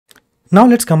Now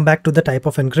let's come back to the type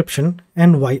of encryption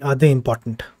and why are they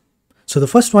important. So the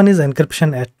first one is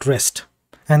encryption at rest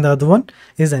and the other one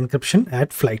is encryption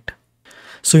at flight.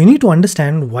 So you need to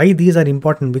understand why these are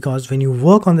important, because when you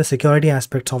work on the security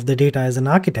aspects of the data as an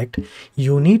architect,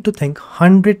 you need to think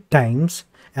 100 times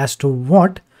as to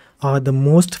what are the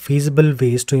most feasible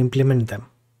ways to implement them.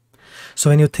 So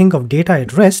when you think of data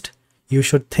at rest, you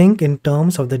should think in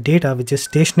terms of the data which is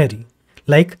stationary,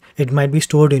 like it might be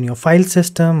stored in your file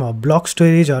system or block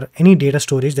storage or any data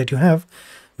storage that you have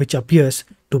which appears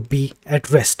to be at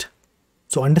rest.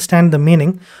 So understand the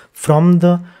meaning from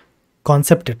the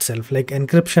concept itself. Like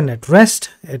encryption at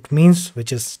rest, it means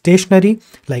which is stationary,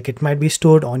 like it might be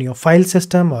stored on your file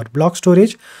system or block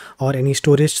storage or any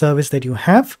storage service that you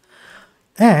have.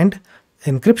 And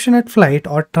encryption at flight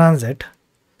or transit,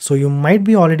 so you might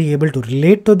be already able to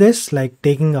relate to this, like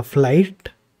taking a flight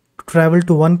to travel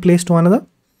to one place to another.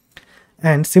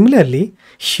 And similarly,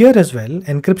 here as well,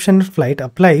 encryption at flight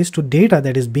applies to data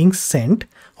that is being sent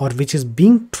or which is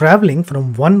being traveling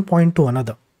from one point to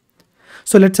another.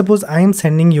 So let's suppose I am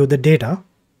sending you the data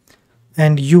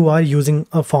and you are using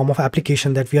a form of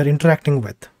application that we are interacting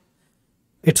with.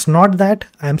 It's not that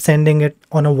I'm sending it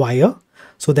on a wire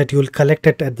so that you'll collect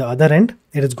it at the other end.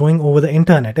 It is going over the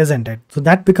internet, isn't it? So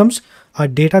that becomes a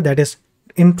data that is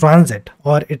in transit,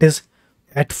 or it is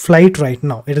at flight right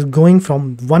now. It is going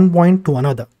from one point to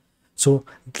another. So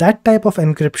that type of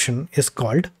encryption is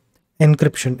called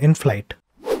encryption in flight.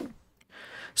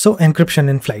 So encryption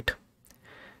in flight.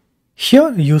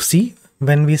 Here you see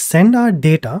when we send our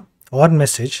data or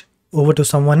message over to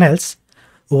someone else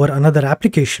over another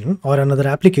application,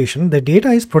 the data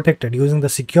is protected using the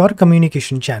secure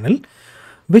communication channel,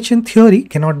 which in theory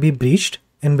cannot be breached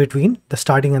in between the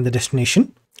starting and the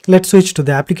destination. Let's switch to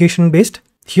the application based.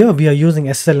 Here we are using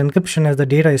SSL encryption as the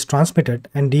data is transmitted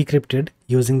and decrypted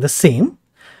using the same,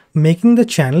 making the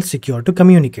channel secure to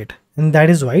communicate. And that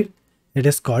is why it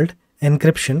is called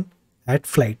encryption at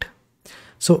flight.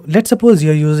 So let's suppose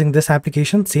you're using this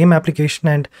application, same application,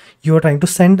 and you're trying to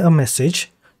send a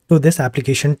message to this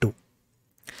application too.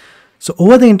 So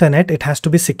over the internet, it has to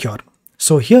be secure.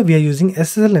 So here we are using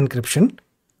SSL encryption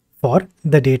for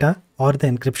the data or the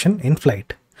encryption in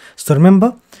flight. So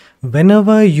remember,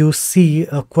 whenever you see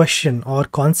a question or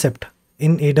concept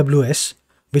in AWS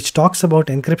which talks about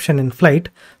encryption in flight,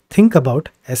 think about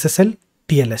SSL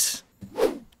TLS.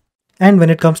 And when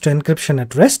it comes to encryption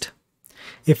at rest,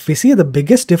 if we see the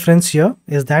biggest difference here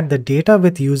is that the data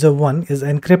with user 1 is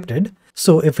encrypted.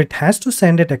 So if it has to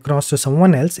send it across to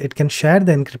someone else, it can share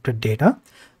the encrypted data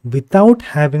without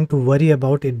having to worry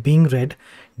about it being read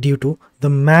due to the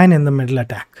man in the middle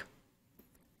attack.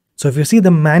 So if you see,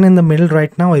 the man in the middle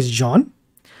right now is John,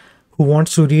 who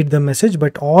wants to read the message,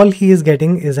 but all he is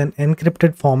getting is an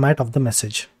encrypted format of the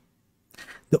message.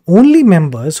 The only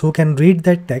members who can read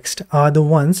that text are the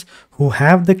ones who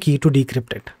have the key to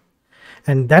decrypt it.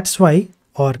 And that's why,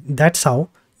 or that's how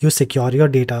you secure your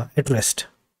data at rest.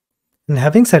 And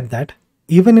having said that,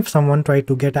 even if someone tried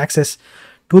to get access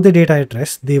to the data at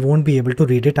rest, they won't be able to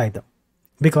read it either,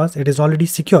 because it is already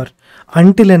secure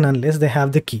until and unless they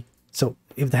have the key. So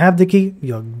if they have the key,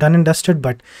 you're done and dusted.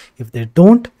 But if they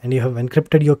don't and you have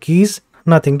encrypted your keys,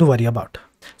 nothing to worry about.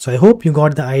 So I hope you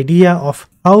got the idea of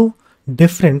how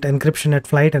different encryption at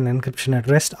flight and encryption at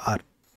rest are.